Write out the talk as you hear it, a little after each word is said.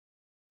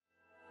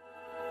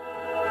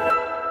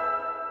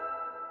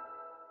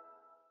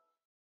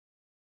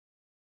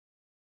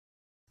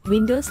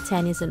Windows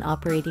 10 is an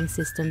operating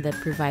system that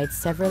provides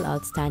several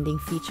outstanding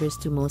features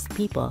to most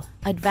people.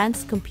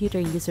 Advanced computer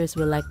users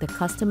will like the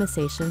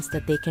customizations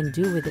that they can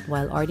do with it,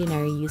 while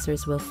ordinary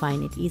users will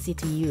find it easy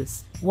to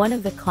use. One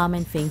of the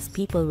common things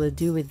people will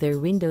do with their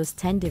Windows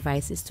 10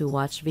 device is to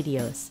watch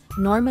videos.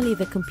 Normally,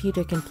 the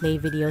computer can play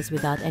videos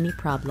without any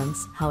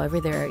problems. However,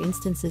 there are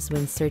instances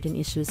when certain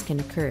issues can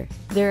occur.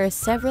 There are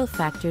several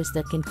factors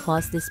that can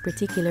cause this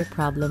particular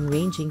problem,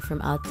 ranging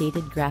from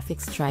outdated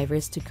graphics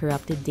drivers to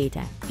corrupted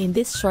data. In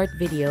this short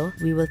video,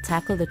 we will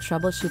tackle the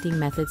troubleshooting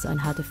methods on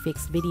how to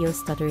fix video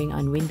stuttering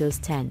on Windows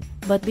 10.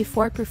 But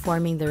before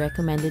performing the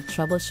recommended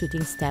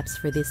troubleshooting steps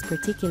for this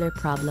particular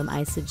problem,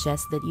 I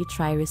suggest that you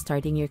try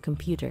restarting your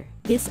computer.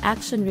 This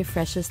action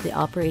refreshes the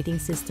operating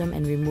system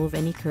and removes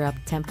any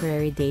corrupt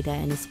temporary data,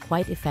 and is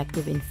quite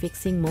effective in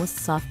fixing most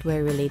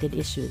software-related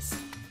issues.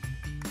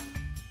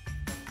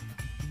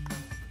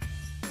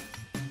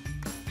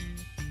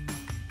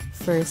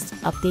 First,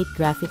 update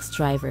graphics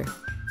driver.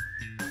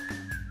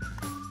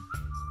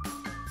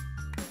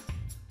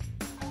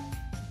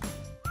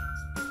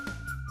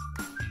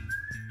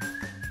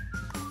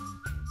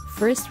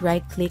 First,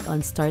 right-click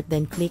on Start,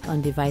 then click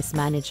on Device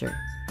Manager.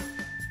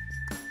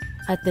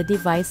 At the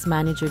Device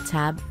Manager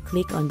tab,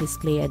 click on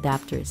Display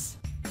Adapters.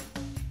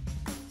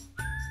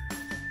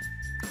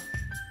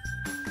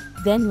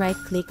 Then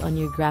right-click on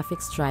your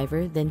graphics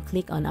driver, then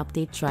click on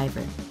Update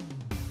Driver.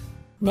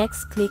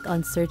 Next, click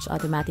on Search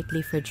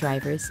automatically for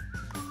drivers.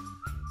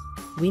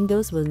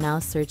 Windows will now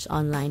search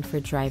online for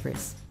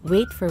drivers.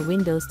 Wait for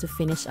Windows to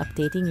finish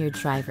updating your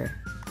driver.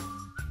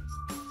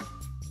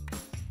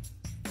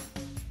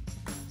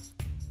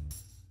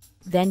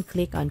 Then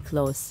click on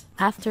Close.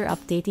 After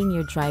updating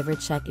your driver,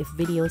 check if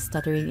video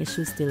stuttering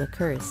issue still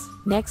occurs.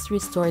 Next,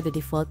 restore the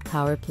default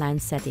power plan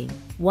setting.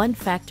 One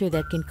factor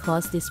that can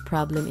cause this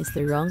problem is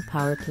the wrong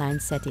power plan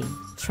setting.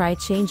 Try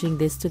changing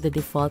this to the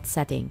default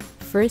setting.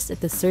 First, at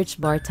the search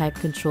bar, type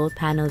Control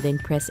Panel, then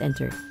press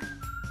Enter.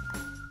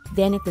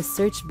 Then at the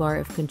search bar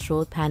of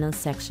Control Panel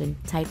section,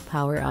 type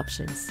Power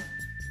Options.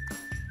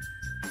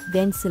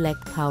 Then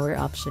select Power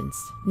Options.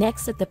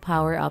 Next, at the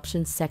Power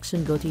Options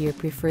section, go to your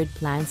preferred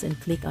plans and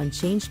click on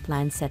Change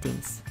Plan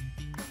Settings.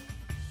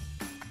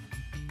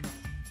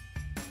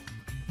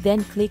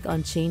 Then click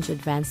on Change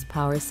Advanced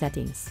Power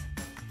Settings.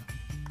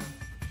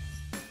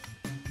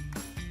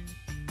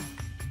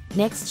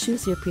 Next,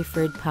 choose your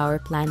preferred power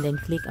plan, then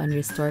click on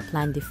Restore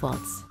Plan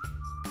Defaults.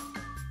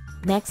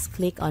 Next,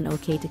 click on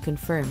OK to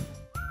confirm.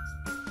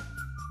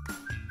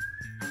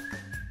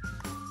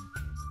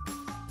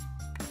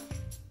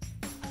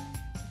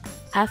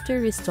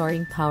 After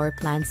restoring power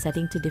plan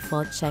setting to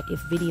default, check if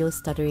video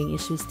stuttering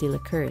issue still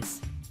occurs.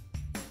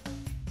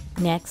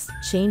 Next,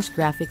 change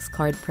graphics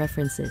card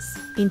preferences.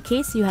 In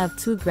case you have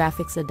two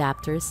graphics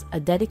adapters, a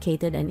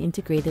dedicated and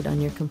integrated on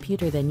your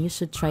computer, then you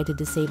should try to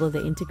disable the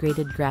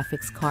integrated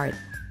graphics card.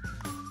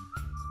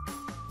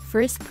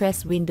 First,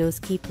 press Windows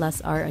key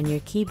plus R on your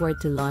keyboard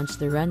to launch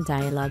the Run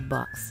dialog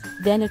box.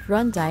 Then at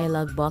Run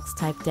dialog box,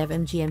 type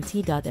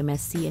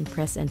devmgmt.msc and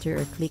press Enter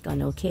or click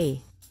on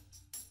OK.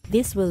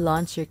 This will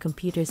launch your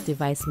computer's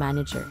device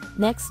manager.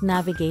 Next,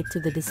 navigate to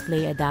the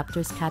Display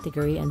Adapters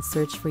category and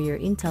search for your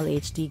Intel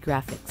HD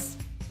graphics.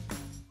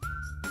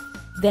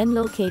 Then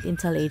locate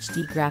Intel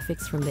HD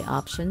graphics from the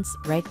options,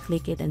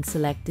 right-click it and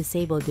select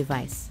Disable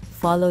Device.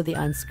 Follow the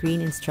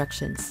on-screen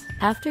instructions.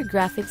 After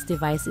graphics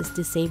device is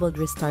disabled,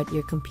 restart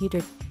your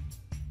computer.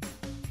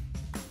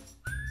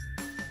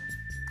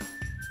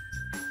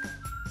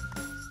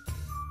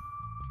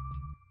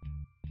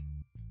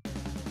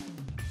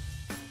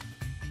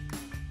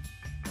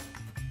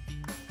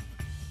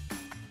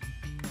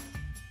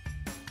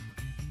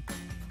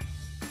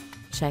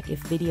 Check if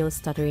video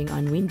stuttering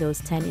on Windows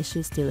 10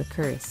 issue still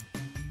occurs.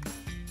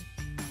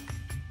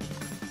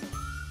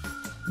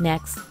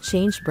 Next,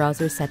 change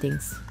browser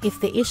settings.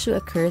 If the issue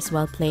occurs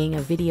while playing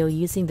a video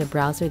using the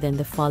browser, then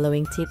the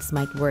following tips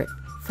might work.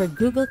 For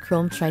Google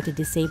Chrome, try to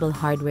disable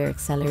hardware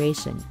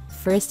acceleration.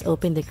 First,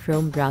 open the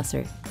Chrome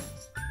browser.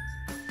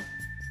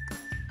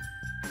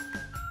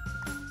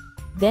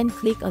 Then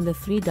click on the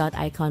three-dot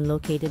icon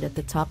located at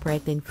the top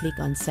right, then click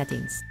on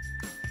Settings.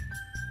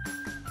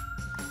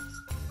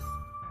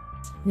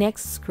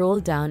 Next, scroll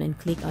down and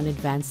click on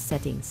Advanced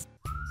Settings.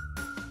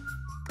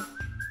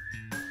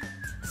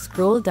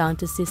 Scroll down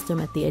to System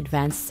at the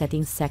Advanced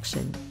Settings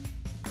section.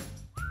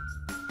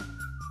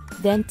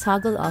 Then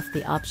toggle off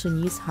the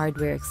option Use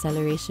Hardware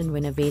Acceleration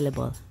when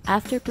available.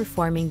 After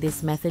performing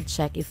this method,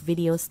 check if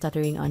video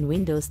stuttering on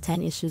Windows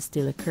 10 issue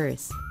still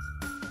occurs.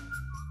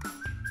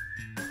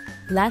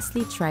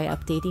 Lastly, try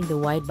updating the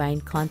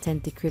WideBind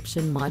content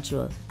decryption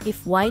module.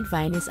 If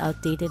WideBind is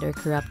outdated or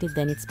corrupted,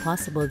 then it's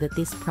possible that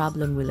this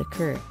problem will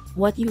occur.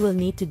 What you will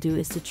need to do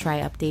is to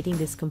try updating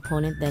this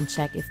component, then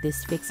check if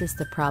this fixes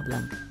the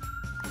problem.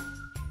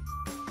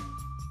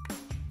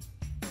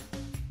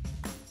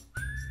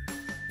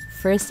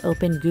 First,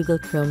 open Google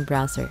Chrome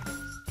browser.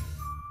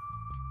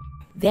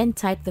 Then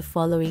type the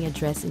following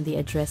address in the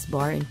address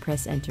bar and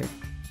press Enter.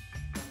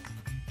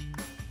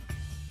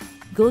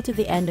 Go to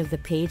the end of the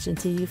page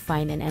until you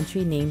find an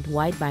entry named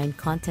WideBind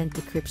Content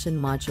Decryption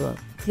Module.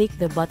 Click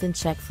the button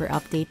Check for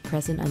Update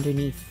present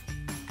underneath.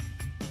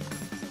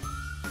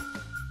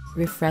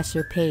 Refresh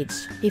your page.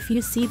 If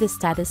you see the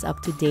status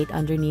up to date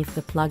underneath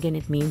the plugin,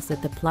 it means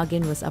that the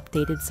plugin was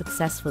updated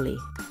successfully.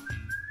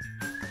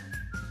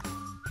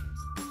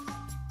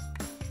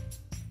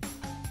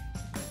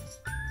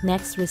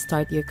 Next,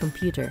 restart your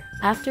computer.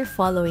 After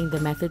following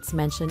the methods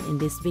mentioned in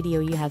this video,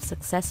 you have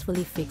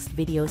successfully fixed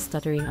video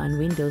stuttering on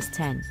Windows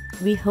 10.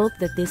 We hope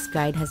that this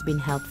guide has been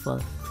helpful.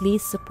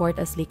 Please support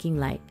us clicking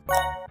like,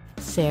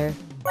 share,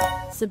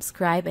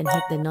 subscribe, and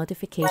hit the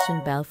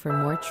notification bell for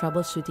more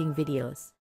troubleshooting videos.